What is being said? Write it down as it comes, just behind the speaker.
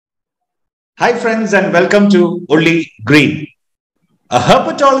Hi, friends, and welcome to Only Green. A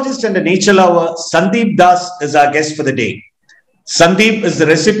herpetologist and a nature lover, Sandeep Das is our guest for the day. Sandeep is the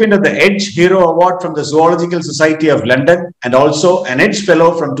recipient of the Edge Hero Award from the Zoological Society of London and also an Edge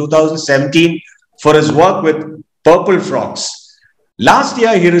Fellow from 2017 for his work with purple frogs. Last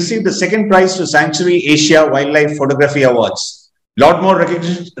year, he received the second prize to Sanctuary Asia Wildlife Photography Awards. Lot more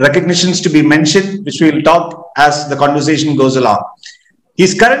recognitions to be mentioned, which we will talk as the conversation goes along.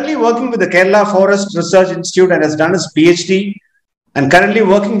 He's currently working with the Kerala Forest Research Institute and has done his PhD and currently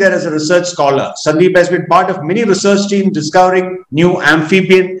working there as a research scholar. Sandeep has been part of many research teams discovering new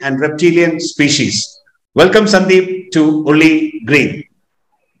amphibian and reptilian species. Welcome, Sandeep, to Only Green.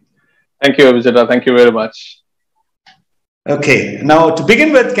 Thank you, Abhijita. Thank you very much. Okay, now to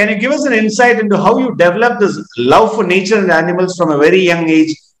begin with, can you give us an insight into how you developed this love for nature and animals from a very young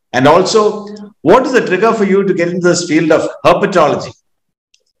age? And also, what is the trigger for you to get into this field of herpetology?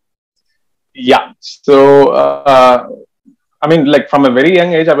 Yeah. So, like from a very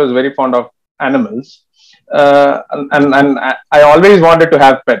young age, I was very fond of animals. And I always wanted to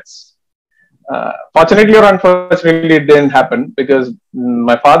have pets. Fortunately or unfortunately, it didn't happen because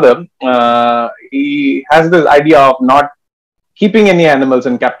my father, he has this idea of not keeping any animals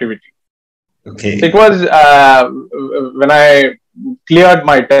in captivity. Okay. So it was when I cleared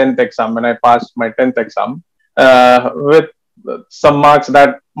my 10th exam, when I passed my 10th exam, with some marks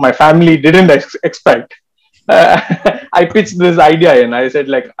that my family didn't expect. I pitched this idea and I said,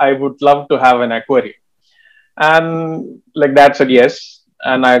 I would love to have an aquarium. And dad said yes.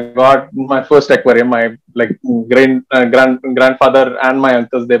 And I got my first aquarium. My grandfather and my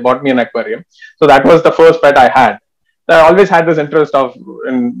uncles, they bought me an aquarium. So that was the first pet I had. So I always had this interest of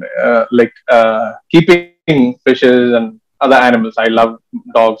keeping fishes and other animals. I love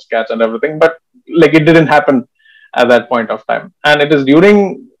dogs, cats, and everything. But it didn't happen at that point of time. And it is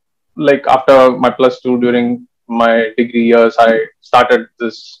during after my +2, during my degree years, I started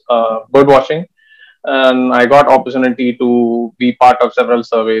this bird watching, and I got opportunity to be part of several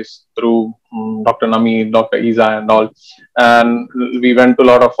surveys through Dr. Nami, Dr. Isa, and all. And we went to a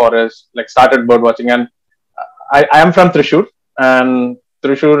lot of forests, started bird watching. And I am from Thrissur, and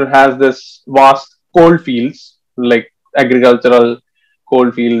Thrissur has this vast cold fields, agricultural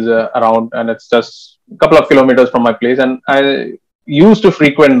cold fields around, and it's just a couple of kilometers from my place. And I used to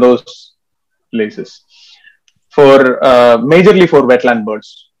frequent those places for majorly for wetland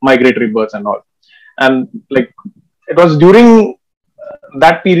birds, migratory birds, and all. And it was during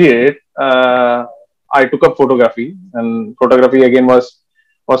that period I took up photography, and photography again was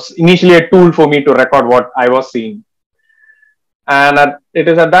initially a tool for me to record what I was seeing. And it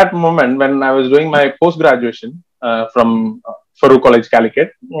is at that moment when I was doing my post graduation from Farouk College,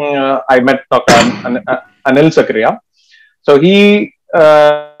 Calicut, I met Dr. Anil Sakriya. So he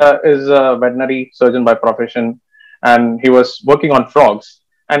is a veterinary surgeon by profession, and he was working on frogs.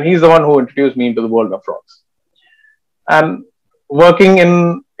 And he's the one who introduced me into the world of frogs. And working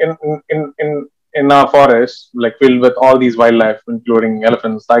in a forest, filled with all these wildlife, including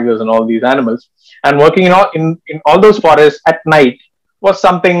elephants, tigers, and all these animals, and working in all those forests at night was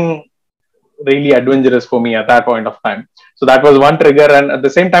something really adventurous for me at that point of time. So that was one trigger. And at the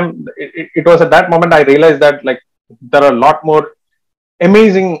same time, it was at that moment I realized that there are a lot more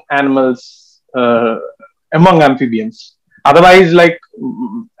amazing animals among amphibians. Otherwise,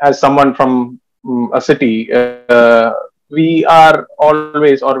 as someone from a city, we are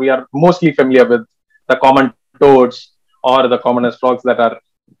mostly familiar with the common toads or the commonest frogs that are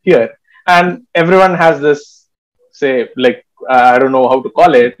here. And everyone has this, say, I don't know how to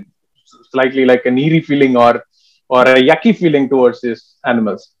call it, slightly like an eerie feeling or a yucky feeling towards these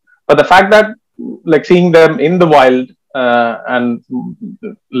animals. But the fact that seeing them in the wild and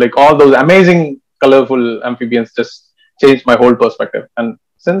all those amazing colorful amphibians just changed my whole perspective. And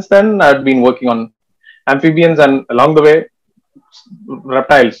since then I've been working on amphibians, and along the way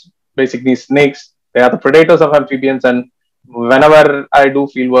reptiles, basically snakes. They are the predators of amphibians. And whenever I do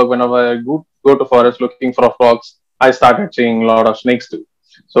field work, whenever I go to forest looking for frogs, I started seeing a lot of snakes too.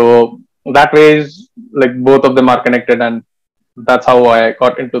 So that way is both of them are connected, and that's how I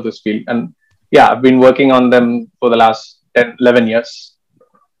got into this field. And yeah, I've been working on them for the last 10-11 years.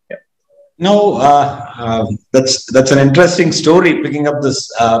 No, that's an interesting story, picking up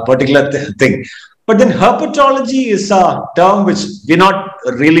this particular thing. But then herpetology is a term which we're not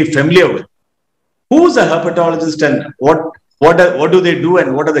really familiar with. Who's a herpetologist, and what do they do,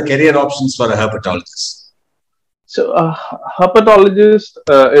 and what are the career options for a herpetologist? So a herpetologist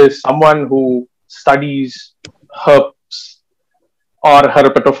is someone who studies herps or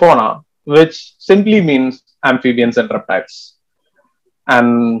herpetofauna, which simply means amphibians and reptiles.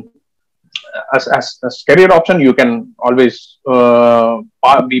 And as career option, you can always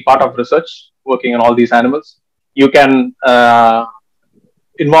be part of research, working on all these animals. You can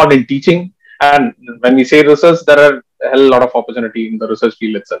involved in teaching, and when we say research, there are a hell lot of opportunity in the research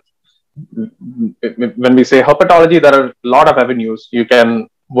field itself. When we say herpetology, there are a lot of avenues. You can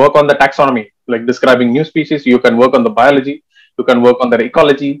work on the taxonomy, like describing new species. You can work on the biology. You can work on the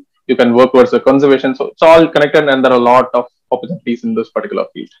ecology. You can work towards the conservation. So it's all connected, and there are a lot of opportunities in this particular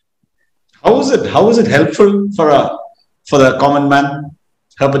field. How is it? How is it helpful for the common man?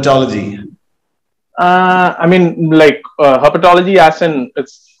 Herpetology. I mean, like herpetology, as in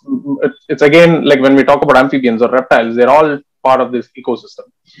it's again like when we talk about amphibians or reptiles, they're all part of this ecosystem.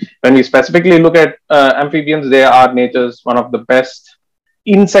 When we specifically look at amphibians, they are nature's one of the best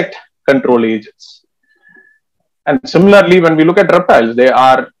insect control agents. And similarly, when we look at reptiles, they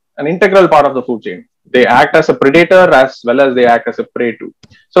are an integral part of the food chain. They act as a predator as well as they act as a prey too.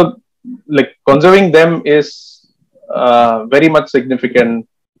 So, like conserving them is very much significant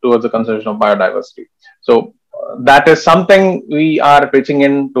towards the conservation of biodiversity. So that is something we are pitching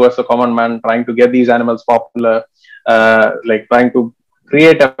in towards the common man, trying to get these animals popular, like trying to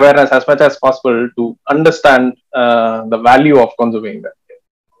create awareness as much as possible to understand the value of conserving them.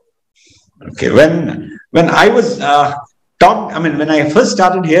 Okay, when I was when I first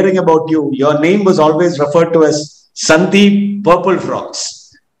started hearing about you, your name was always referred to as Sandeep Purple Frogs.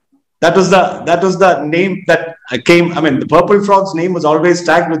 That was the name that came. I mean, the purple frog's name was always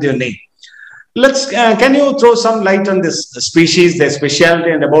tagged with your name. Can you throw some light on this species, their specialty,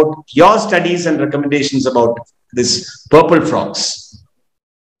 and about your studies and recommendations about this purple frogs?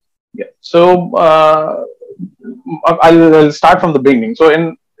 Yeah. So I'll start from the beginning. So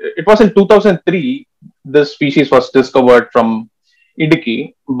it was in 2003 this species was discovered from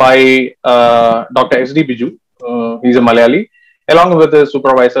Idiki by Dr. S.D. Biju. He's a Malayali, along with his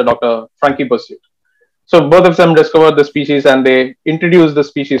supervisor, Dr. Frankie Pursuit. So both of them discovered the species and they introduced the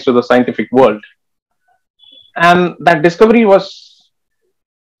species to the scientific world. And that discovery was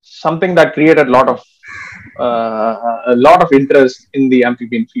something that created a lot of interest in the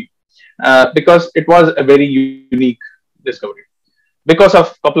amphibian field because it was a very unique discovery because of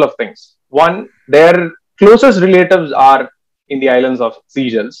a couple of things. One, their closest relatives are in the islands of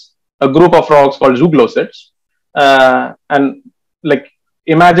Seychelles, a group of frogs called zoogloscids. And like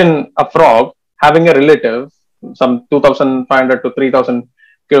imagine a frog having a relative some 2,500 to 3,000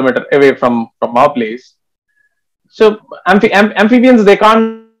 kilometers away from our place. So amphibians, they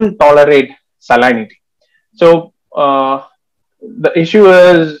can't tolerate salinity. So the issue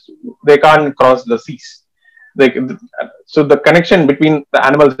is they can't cross the seas. So the connection between the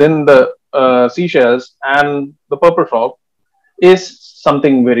animals in the Seychelles and the purple frog is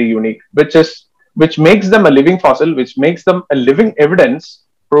something very unique, which makes them a living fossil, which makes them a living evidence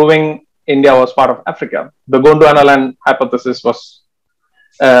proving India was part of Africa. The Gondwanaland hypothesis was,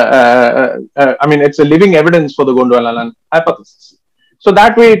 it's a living evidence for the Gondwanaland hypothesis. So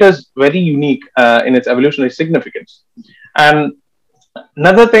that way it is very unique in its evolutionary significance. And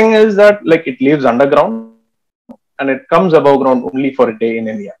another thing is that like it lives underground and it comes above ground only for a day in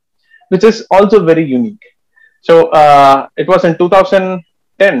India, which is also very unique. So it was in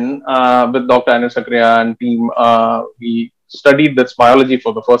 2010 with Dr. Anil Sakriya and team, we studied this biology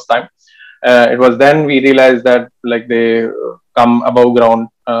for the first time. It was then we realized that like they come above ground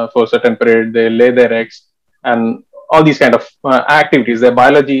for a certain period, they lay their eggs and all these kind of activities. Their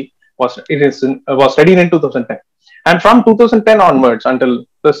biology was studied in 2010. And from 2010 onwards until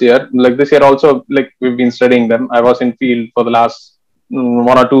this year, like this year also, like we've been studying them. I was in field for the last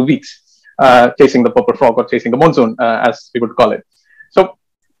 1 or 2 weeks, chasing the purple frog or chasing the monsoon, as we would call it. So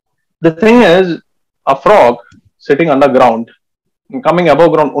the thing is, a frog sitting underground, coming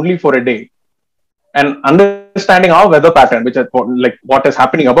above ground only for a day, and understanding our weather pattern, which is like what is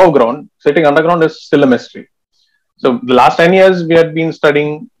happening above ground, sitting underground is still a mystery. So the last 10 years, we had been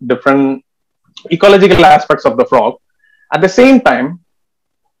studying different ecological aspects of the frog. At the same time,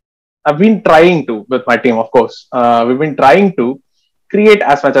 I've been trying to, with my team, of course, we've been trying to create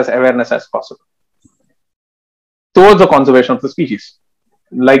as much as awareness as possible towards the conservation of the species.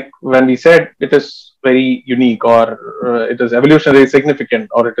 Like when we said it is very unique or it is evolutionarily significant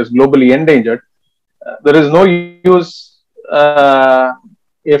or it is globally endangered, there is no use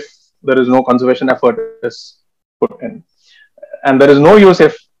if there is no conservation effort is put in. And there is no use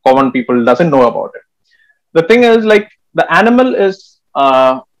if common people doesn't know about it. The thing is, like, the animal is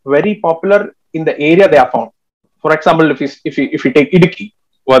very popular in the area they are found. For example, if we take Idiki,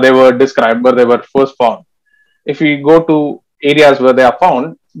 where they were described, where they were first found, if we go to areas where they are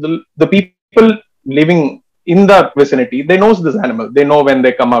found, the people living in the vicinity, they knows this animal. They know when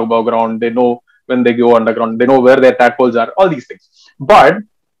they come above ground. They know when they go underground. They know where their tadpoles are. All these things. But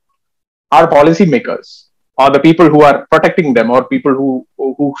our policymakers or the people who are protecting them or people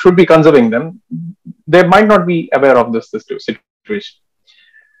who should be conserving them, they might not be aware of this situation.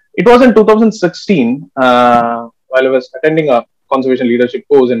 It was in 2016, while I was attending a conservation leadership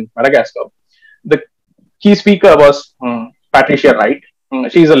course in Madagascar. The key speaker was Patricia Wright.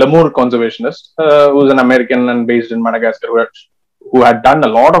 She is a lemur conservationist who's an American and based in Madagascar who had done a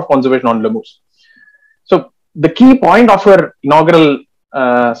lot of conservation on lemurs. So the key point of her inaugural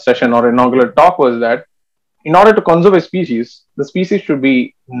session or inaugural talk was that in order to conserve a species, the species should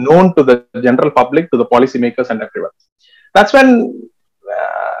be known to the general public, to the policymakers and everyone. That's when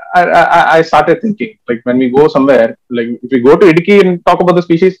I started thinking, like when we go somewhere, like if we go to Idiki and talk about the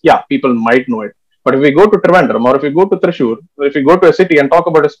species, yeah, people might know it. But if we go to Trivandrum or if we go to Thrissur, or if we go to a city and talk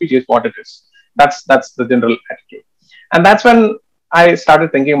about a species, what it is, that's the general attitude. And that's when I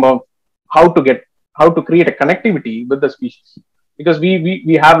started thinking about how to create a connectivity with the species, because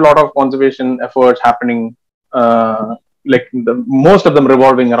we have a lot of conservation efforts happening, like most of them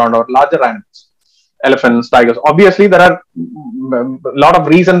revolving around our larger animals, elephants, tigers. Obviously, there are a lot of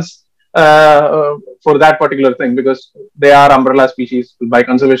reasons for that particular thing, because they are umbrella species. By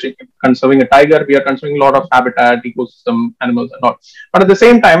conserving a tiger, we are conserving a lot of habitat, ecosystem, animals, and all. But at the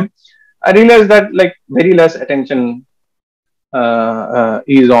same time, I realized that like very less attention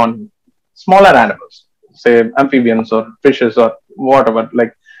is on smaller animals, say amphibians or fishes or whatever.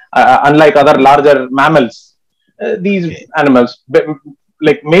 Like unlike other larger mammals, these animals,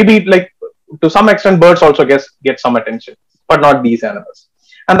 like maybe like to some extent, birds also get some attention, but not these animals.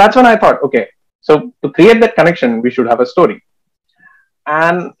 And that's when I thought, okay, so to create that connection, we should have a story.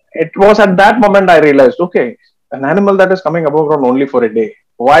 And it was at that moment I realized, okay, an animal that is coming above ground only for a day.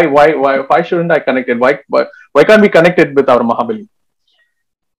 Why shouldn't I connect it? Why can't we connect it with our Mahabali?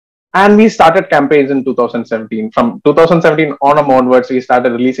 And we started campaigns in 2017. From 2017 onwards, we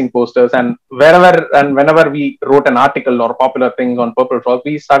started releasing posters, and wherever and whenever we wrote an article or popular things on purple frog,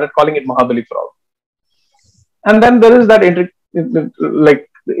 we started calling it Mahabali frog. And then there is that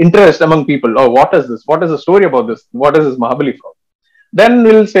interest among people. Oh, what is this? What is the story about this? What is this Mahabali frog? Then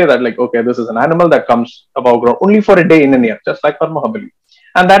we'll say that like, okay, this is an animal that comes above ground only for a day in a year, just like our Mahabali.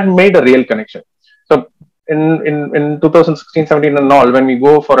 And that made a real connection. So in 2016, 17 and all, when we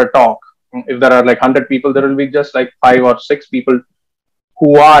go for a talk, if there are like 100 people, there will be just like 5 or 6 people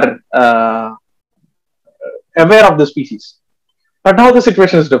who are aware of the species. But now the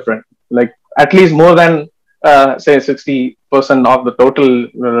situation is different. Like at least more than say 60% of the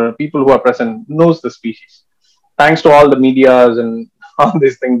total people who are present knows the species, thanks to all the medias and all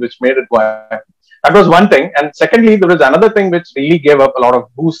these things which made it viral. That was one thing. And secondly, there was another thing which really gave up a lot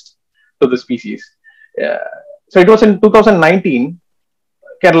of boost to the species. So it was in 2019,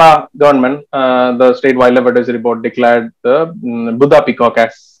 Kerala government, the State Wildlife Advisory Board declared the Buddha peacock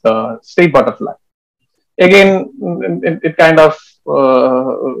as the state butterfly. Again, it kind of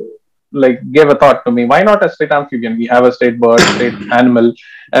like gave a thought to me. Why not a state amphibian? We have a state bird, state animal,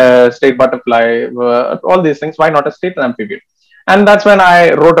 state butterfly, all these things. Why not a state amphibian? And that's when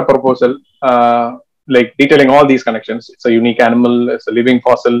I wrote a proposal, like detailing all these connections. It's a unique animal. It's a living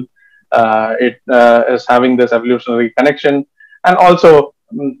fossil. It is having this evolutionary connection, and also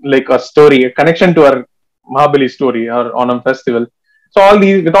like a story, a connection to our Mahabali story, our Onam festival. So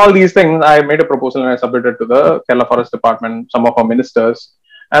with all these things, I made a proposal and I submitted to the Kerala Forest Department, some of our ministers,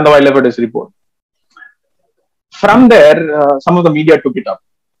 and the Wildlife Advisory Board. From there, some of the media took it up,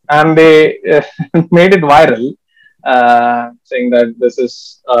 and they made it viral, saying that this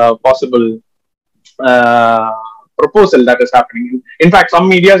is a possible proposal that is happening. In fact, some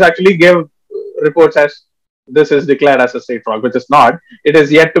medias actually gave reports as this is declared as a state frog, which is not. It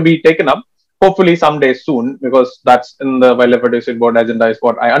is yet to be taken up, hopefully someday soon, because that's in the Wildlife Advisory Board agenda is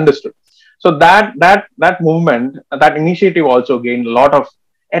what I understood. So that movement, that initiative also gained a lot of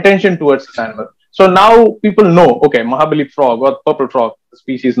attention towards this animal. So now people know, okay, Mahabali frog or purple frog, the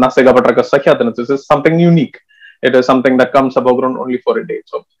species Nasega batrachus sakyatanus, this is something unique. It is something that comes above ground only for a day.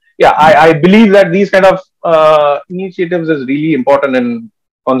 So yeah, I believe that these kind of initiatives is really important in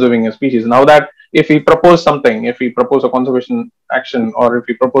conserving a species. Now that if we propose something, if we propose a conservation action, or if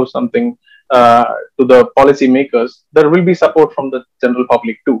we propose something to the policy makers, there will be support from the general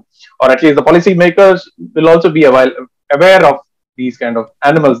public too, or at least the policy makers will also be aware of these kind of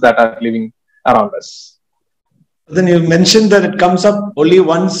animals that are living around us. Then you mentioned that it comes up only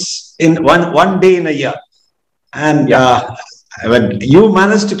once in one day in a year, and when you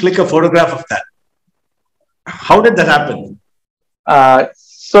managed to click a photograph of that, how did that happen?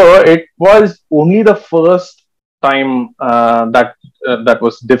 So it was only the first time that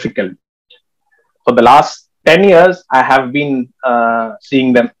was difficult. For the last 10 years, I have been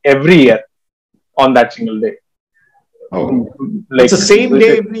seeing them every year on that single day. Oh, it's Like, the same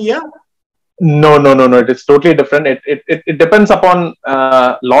day every year? no, no, no, no. It is totally different. It depends upon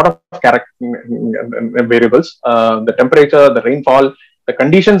a lot of character variables, the temperature, the rainfall, the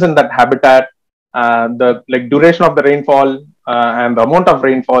conditions in that habitat, the like duration of the rainfall, and the amount of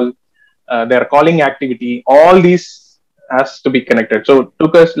rainfall, their calling activity. All these has to be connected. So it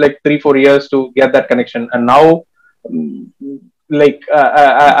took us like 3-4 years to get that connection, and now, mm,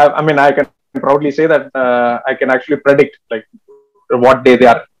 I mean, I can proudly say that I can actually predict like what day they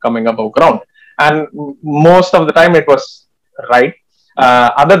are coming above ground, and most of the time it was right,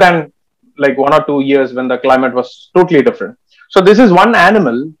 other than like 1 or 2 years when the climate was totally different. So this is one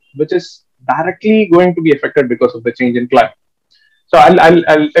animal which is directly going to be affected because of the change in climate. So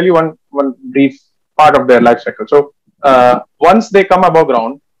I'll tell you one brief part of their life cycle. So once they come above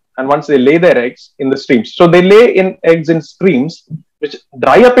ground and once they lay their eggs in the streams, so they lay in eggs in streams which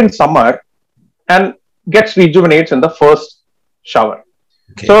dry up in summer and gets rejuvenates in the first shower.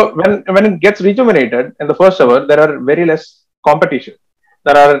 Okay. So when it gets rejuvenated in the first shower, there are very less competition.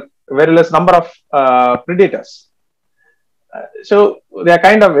 There are very less number of predators. So they are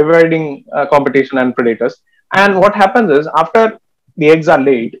kind of avoiding competition and predators. And what happens is after the eggs are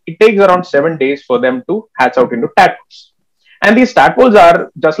laid, it takes around 7 days for them to hatch out into tadpoles. And these tadpoles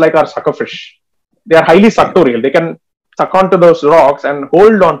are just like our suckerfish. They are highly suctorial. They can suck onto those rocks and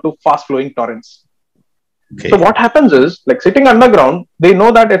hold on to fast flowing torrents. Okay. So what happens is, like sitting underground, they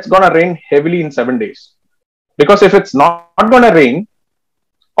know that it's going to rain heavily in 7 days. Because if it's not going to rain,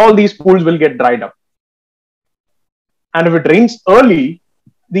 all these pools will get dried up. And if it rains early,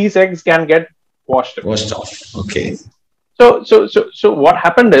 these eggs can get washed off. Okay. So what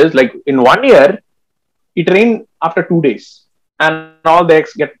happened is, like in 1 year, it rained after 2 days, and all the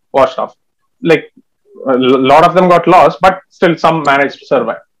eggs get washed off. Like a lot of them got lost, but still some managed to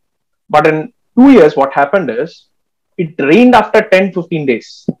survive. But in 2 years, what happened is it rained after 10-15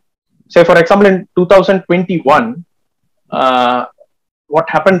 days. Say, for example, in 2021, what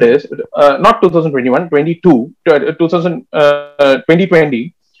happened is, not 2021,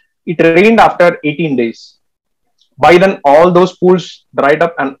 2020, it rained after 18 days. By then, all those pools dried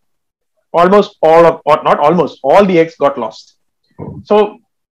up and almost all of, or not almost, all the eggs got lost. So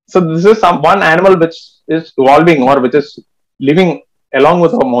this is one animal which is evolving or which is living along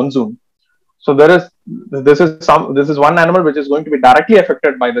with a monsoon. So this is one animal which is going to be directly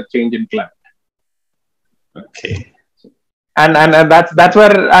affected by the change in climate. Okay. And that's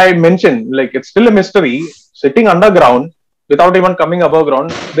where I mentioned, like, it's still a mystery. Sitting underground without even coming above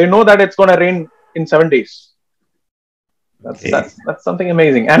ground, they know that it's going to rain in 7 days. That's something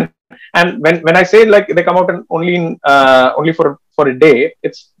amazing. And when I say like they come out only for a day,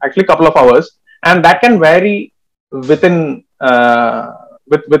 it's actually a couple of hours, and that can vary within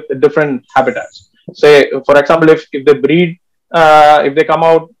with different habitats. Say, for example, if they breed, if they come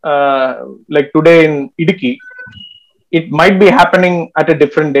out like today in Idiki, it might be happening at a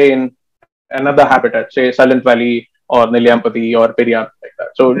different day in another habitat, say Silent Valley or Neliampati or Periyar, like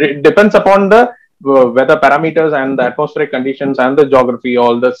that. So it depends upon the weather parameters and the atmospheric conditions and the geography,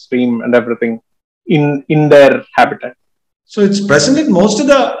 all the stream and everything in their habitat. So it's present in most of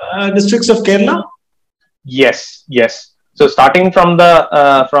the districts of Kerala? Yes. So starting from the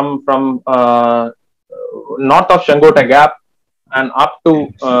from north of Shangota Gap and up to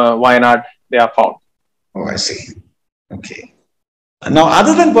Wayanad, they are found. Oh, I see. Okay. Now,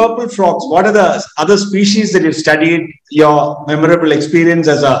 other than purple frogs, what are the other species that you've studied, your memorable experience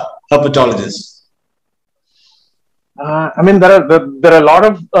as a herpetologist? I mean, there are a lot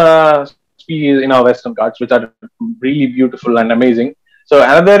of species in our Western Ghats which are really beautiful and amazing. So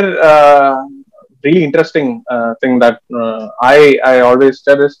another really interesting thing that I always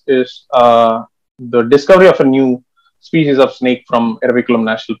cherish is the discovery of a new species of snake from Erviculam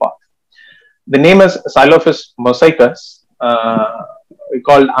National Park. The name is Xylophis mosaicus. We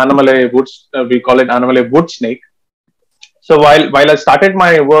call it Anamale wood snake. So while I started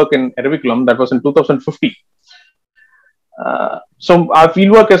my work in Erviculam, that was in 2015. So our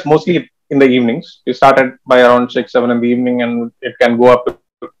fieldwork is mostly in the evenings. We started by around 6-7 in the evening, and it can go up to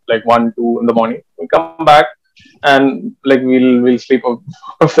like 1-2 in the morning. We come back and like we'll sleep of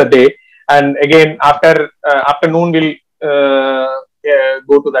the day, and again after afternoon we'll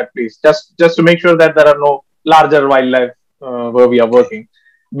go to that place just to make sure that there are no larger wildlife where we are working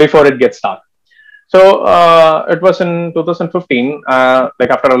before it gets dark. So it was in 2015.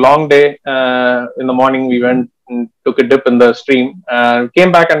 Like after a long day, in the morning we went and took a dip in the stream, and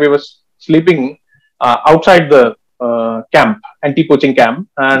came back, and we were sleeping outside the camp, anti-poaching camp,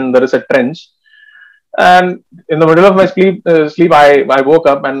 and there is a trench. And in the middle of my sleep, I woke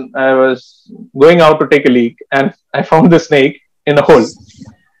up and I was going out to take a leak, and I found the snake in a hole.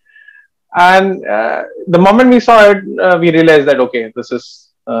 And the moment we saw it, we realized that okay, this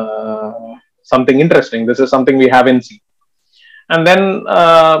is something interesting. This is something we haven't seen. And then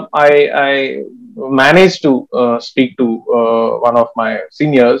I managed to speak to one of my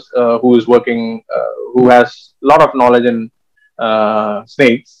seniors who is working, who has a lot of knowledge in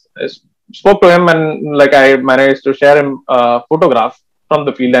snakes. I spoke to him, and like I managed to share him a photograph from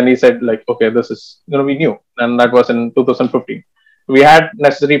the field, and he said like, okay, this is going to be new. And that was in 2015. We had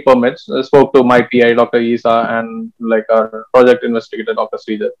necessary permits. I spoke to my PI, Dr. Isa, and like our project investigator, Dr.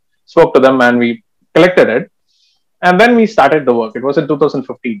 Sridhar. Spoke to them, and we collected it. And then we started the work. It was in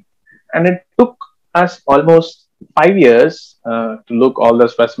 2015. And it took us almost 5 years to look all the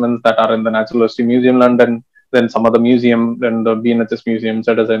specimens that are in the Natural History Museum, London, then some other museum, then the BNHS Museum,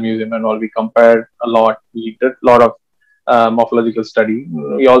 ZSI Museum, and all. We compared a lot. We did a lot of morphological study.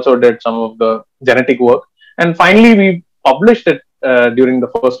 We also did some of the genetic work. And finally, we published it during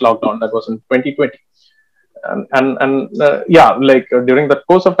the first lockdown. That was in 2020. Yeah, like during the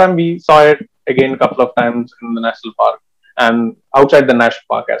course of time, we saw it again a couple of times in the national park and outside the national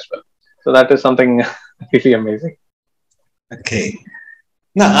park as well. So that is something really amazing. Okay.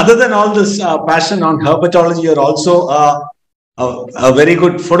 Now, other than all this passion on herpetology, you're also a very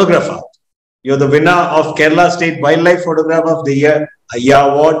good photographer. You're the winner of Kerala State Wildlife Photographer of the Year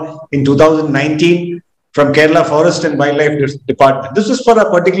Award in 2019 from Kerala Forest and Wildlife Department. This was for a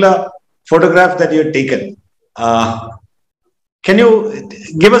particular photograph that you had taken. Can you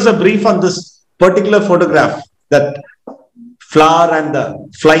give us a brief on this particular photograph, that flower and the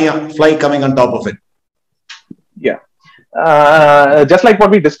fly coming on top of it? Yeah. Just like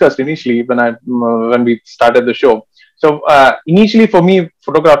what we discussed initially when we started the show. So initially for me,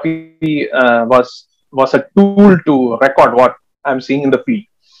 photography was a tool to record what I'm seeing in the field.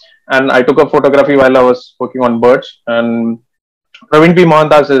 And I took a photography while I was working on birds. And Praveen P.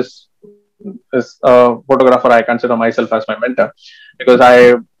 Mohandas is a photographer I consider myself as my mentor, because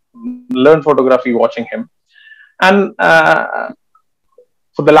I learned photography watching him. And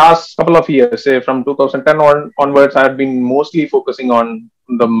for the last couple of years, say from 2010 onwards, I've been mostly focusing on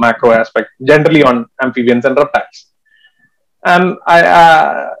the macro aspect, generally on amphibians and reptiles. And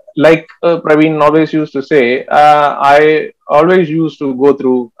I, like Praveen always used to say, I always used to go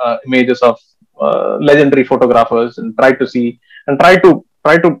through images of legendary photographers and try to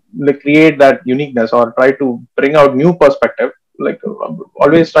like, create that uniqueness, or try to bring out new perspective. Like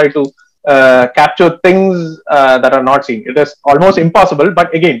always try to capture things that are not seen. It is almost impossible,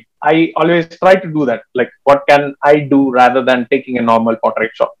 but again, I always try to do that. Like, what can I do rather than taking a normal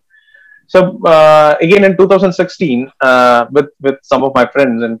portrait shot? So again, in 2016, with some of my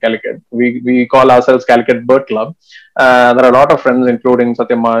friends in Calicut, we call ourselves Calicut Bird Club. There are a lot of friends, including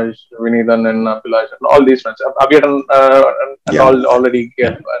Satyamaj, Vinithan, and Abhilash, and all these friends. Abhiyaran all already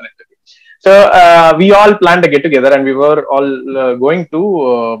get an interview. So we all planned a get together, and we were all going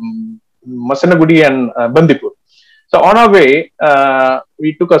to Masanagudi and Bandipur. So on our way,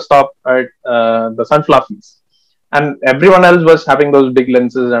 we took a stop at the sunflower fields. And everyone else was having those big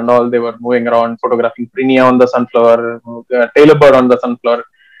lenses and all. They were moving around, photographing Prinia on the sunflower, Tailor bird on the sunflower.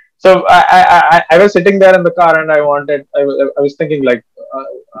 So I was sitting there in the car, and I was thinking like,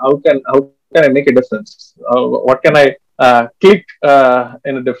 how can I make a difference? What can I click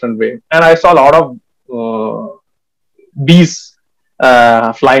in a different way? And I saw a lot of bees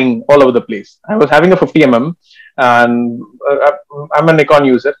flying all over the place. I was having a 50mm, and I'm a Nikon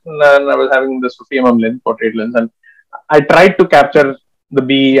user, and I was having this 50mm lens, portrait lens, and I tried to capture the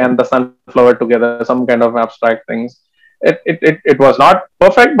bee and the sunflower together, some kind of abstract things. It was not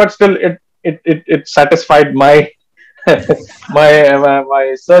perfect, but still it satisfied my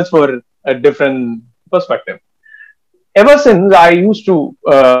my search for a different perspective. Ever since, I used to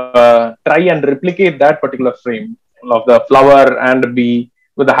try and replicate that particular frame of the flower and the bee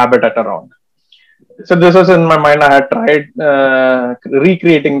with the habitat around. So this was in my mind. I had tried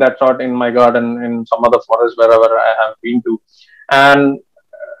recreating that shot in my garden, in some other forest, wherever I have been to. And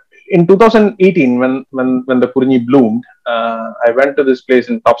in 2018, when the Kurinji bloomed, I went to this place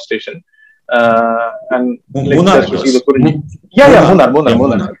in Top Station, and just to see the Kurinji.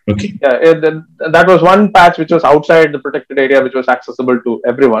 Munnar. Okay. Yeah, that was one patch which was outside the protected area, which was accessible to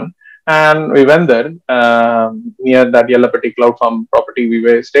everyone. And we went there near that Yellapatti Cloud Farm property.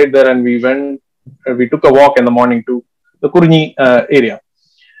 We stayed there, and we went we took a walk in the morning to the Kurni area.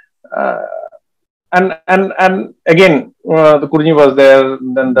 Uh, and again, the Kurni was there.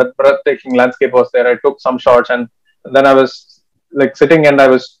 Then that breathtaking landscape was there. I took some shots, and then I was like sitting and I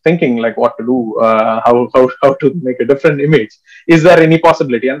was thinking like what to do, how to make a different image. Is there any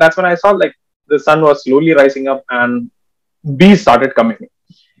possibility? And that's when I saw like the sun was slowly rising up and bees started coming in.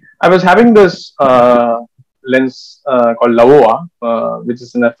 I was having this lens called Lavoa, which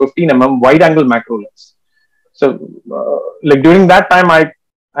is in a 15 wide angle macro lens. So, like during that time,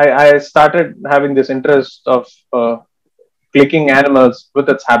 I started having this interest of clicking animals with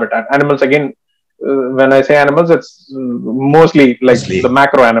its habitat. Animals again, when I say animals, it's mostly like the Mostly.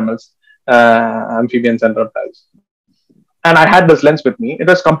 macro animals, amphibians and reptiles. And I had this lens with me. It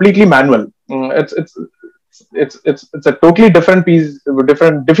was completely manual. It's a totally different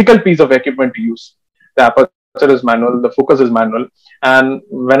difficult piece of equipment to use. The aperture is manual, the focus is manual, and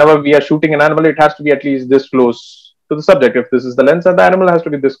whenever we are shooting an animal, it has to be at least this close to the subject. If this is the lens, and the animal has to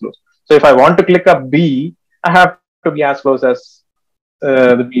be this close. So if I want to click a bee, I have to be as close as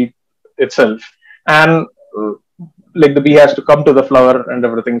the bee itself, and like the bee has to come to the flower and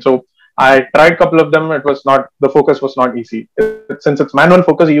everything. So I tried a couple of them. It was not, the focus was not easy. Since it's manual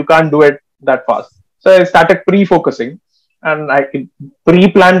focus, you can't do it that fast. So I started pre-focusing and I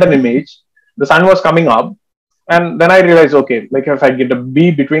pre-planned an image. The sun was coming up, and then I realized, okay, like if I get a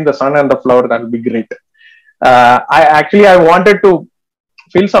bee between the sun and the flower, that would be great. I wanted to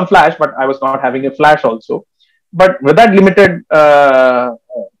fill some flash, but I was not having a flash also. But with that limited uh,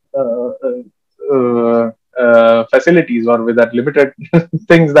 facilities, or with that limited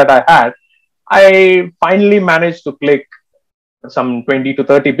things that I had, I finally managed to click some 20 to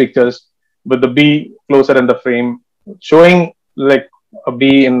 30 pictures with the bee closer in the frame, showing like a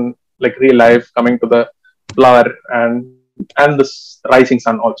bee in like real life coming to the flower, and this rising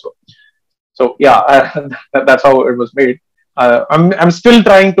sun also. So yeah, that's how it was made. I'm still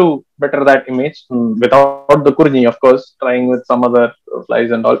trying to better that image, without the kurni, of course, trying with some other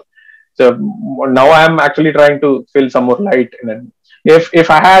flies and all. So now I'm actually trying to fill some more light in it. If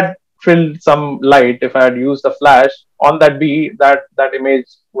I had filled some light, if I had used the flash on that bee, that image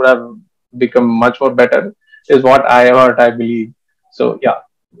would have become much more better. Is what I believe. So yeah,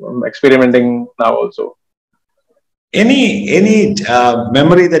 I'm experimenting now also. Any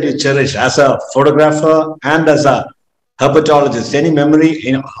memory that you cherish as a photographer and as a herpetologist? Any memory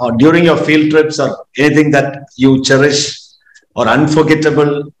or during your field trips or anything that you cherish or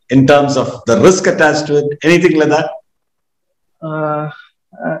unforgettable in terms of the risk attached to it? Anything like that? Uh,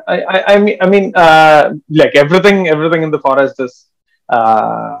 like everything in the forest is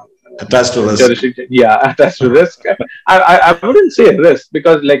uh, Attached to risk. cherishing. Yeah, attached to risk. I wouldn't say risk,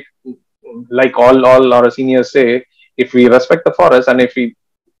 because like all our seniors say, if we respect the forest and if we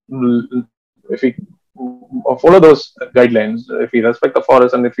follow those guidelines, if we respect the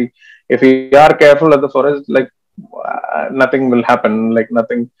forest, and if we are careful at the forest, like nothing will happen. Like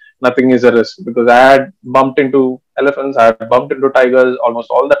nothing is a risk, because I had bumped into elephants, I had bumped into tigers almost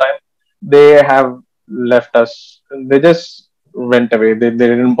all the time. They have left us. They just went away. They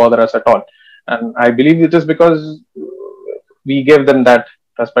didn't bother us at all. And I believe it is because we gave them that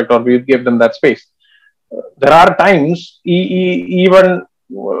respect, or we gave them that space. There are times, even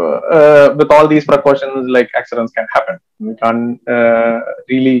with all these precautions, like accidents can happen. We can't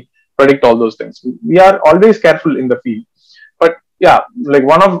really predict all those things. We are always careful in the field. But yeah, like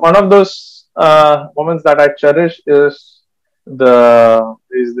one of those moments that I cherish is the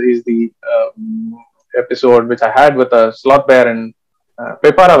episode which I had with a sloth bear in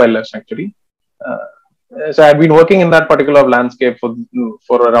Pepara Wildlife Sanctuary. Uh, so I had been working in that particular landscape for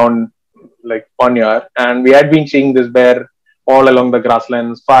around like 1 year, and we had been seeing this bear all along the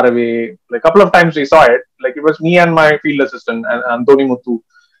grasslands far away. Like a couple of times we saw it. Like it was me and my field assistant and Antoni Muthu.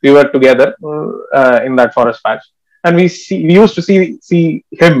 We were together in that forest patch, and we used to see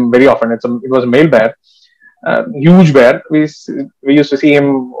him very often. It was a male bear, huge bear. We used to see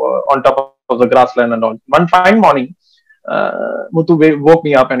him on top of the grassland and all. One fine morning, Muthu woke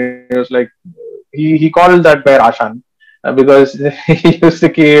me up, and he was like, he called that bear Ashan, because he used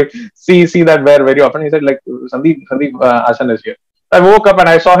to see that bear very often. He said like, Sandeep, Ashan is here. I woke up and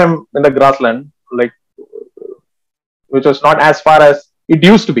I saw him in the grassland, like, which was not as far as it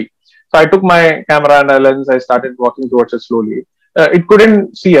used to be. So I took my camera and a lens. I started walking towards it slowly. It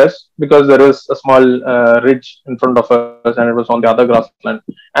couldn't see us because there was a small ridge in front of us, and it was on the other grassland.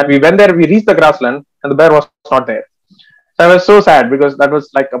 And we went there. We reached the grassland, and the bear was not there. So I was so sad, because that was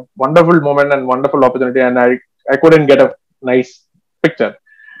like a wonderful moment and wonderful opportunity, and I couldn't get a nice picture.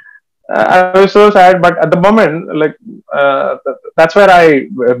 I was so sad, but at the moment, like that's where I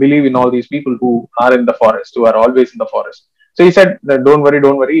believe in all these people who are in the forest, who are always in the forest. So he said, "Don't worry,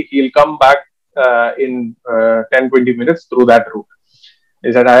 don't worry. He'll come back in 10-20 minutes through that route."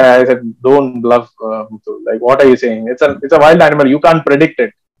 He said, I said, "Don't bluff, Muthu. Like, what are you saying? It's a wild animal. You can't predict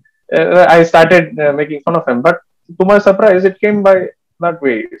it." I started making fun of him, but to my surprise, it came by that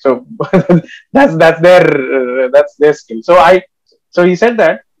way. So that's their skill. So he said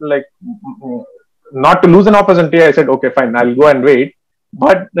that, like, not to lose an opportunity. I said, "Okay, fine, I'll go and wait,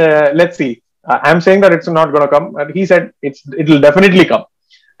 but let's see." I'm saying that it's not going to come, and he said it'll definitely come.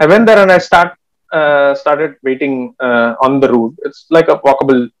 I went there and I started waiting on the route. It's like a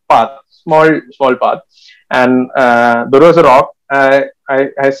walkable path, small path, and there was a rock.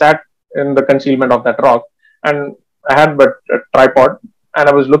 I sat in the concealment of that rock, and I had but a tripod, and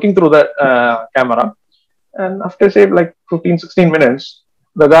I was looking through the camera. And after, say, like 15-16 minutes,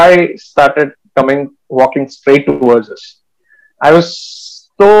 the guy started walking straight towards us. I was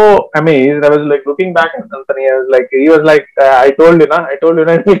so amazed. I was like looking back at Anthony. He was like, I told you,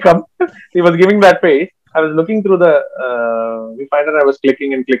 he'll come. He was giving that pace. I was looking through the viewfinder. I was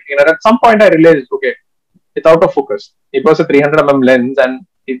clicking and clicking, and at some point, I realized, okay, it's out of focus. It was a 300 lens, and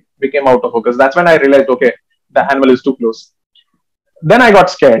it became out of focus. That's when I realized, okay, the animal is too close. Then I got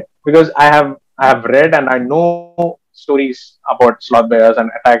scared because I have read and I know stories about sloth bears and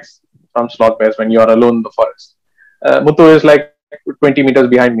attacks from sloth bears when you are alone in the forest. Muthu is like 20 meters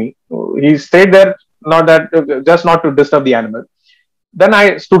behind me. He stayed there, just not to disturb the animal. Then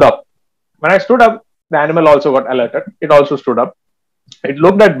I stood up. When I stood up, the animal also got alerted. It also stood up. It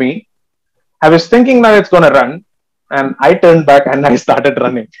looked at me. I was thinking that it's going to run, and I turned back and I started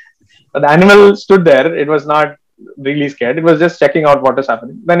running. But the animal stood there. It was not really scared. It was just checking out what is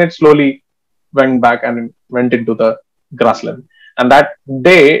happening. Then it slowly went back and went into the grassland. And that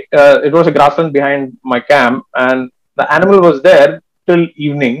day, it was a grassland behind my camp, and the animal was there till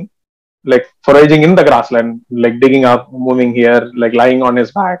evening, like foraging in the grassland, like digging up, moving here, like lying on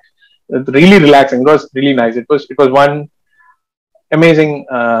his back. It's really relaxing. It was really nice. It was one amazing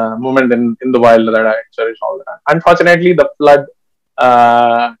moment in the wild that I cherish all the time. Unfortunately, the flood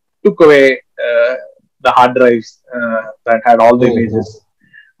took away the hard drives that had all the images.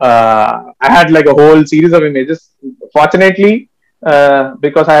 I had like a whole series of images. Fortunately,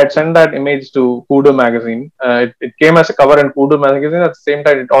 because I had sent that image to Kudu magazine, it came as a cover in Kudu magazine. At the same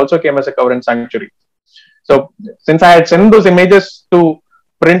time, it also came as a cover in Sanctuary. So since I had sent those images to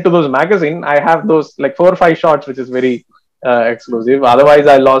print to those magazine, I have those like 4 or 5 shots, which is very exclusive. Otherwise,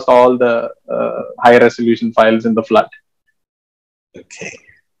 I lost all the high resolution files in the flood. Okay.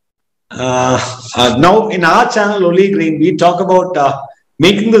 Now, in our channel, Only Green, we talk about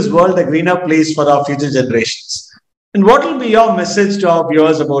making this world a greener place for our future generations. And what will be your message to our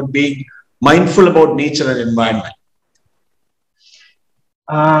viewers about being mindful about nature and environment?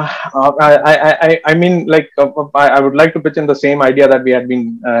 I mean, like, I would like to pitch in the same idea that we had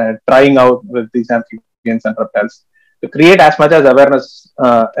been trying out with these amphibians and reptiles, to create as much as awareness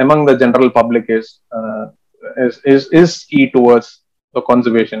among the general public is key towards the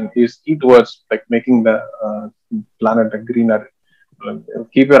conservation, is key towards like making the planet a greener.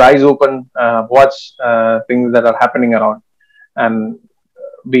 Keep your eyes open, watch things that are happening around, and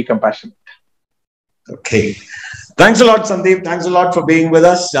be compassionate. Okay. Thanks a lot, Sandeep. Thanks a lot for being with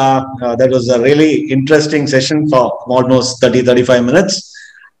us. That was a really interesting session for almost 30-35 minutes.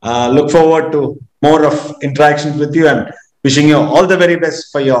 Look forward to more of interactions with you, and wishing you all the very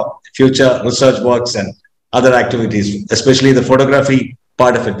best for your future research works and other activities, especially the photography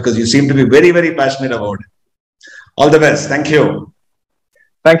part of it, because you seem to be very, very passionate about it. All the best. Thank you.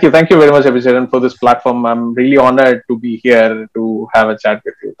 Thank you very much, Abhicharan, for this platform. I'm really honored to be here to have a chat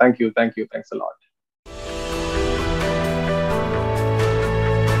with you. Thanks a lot.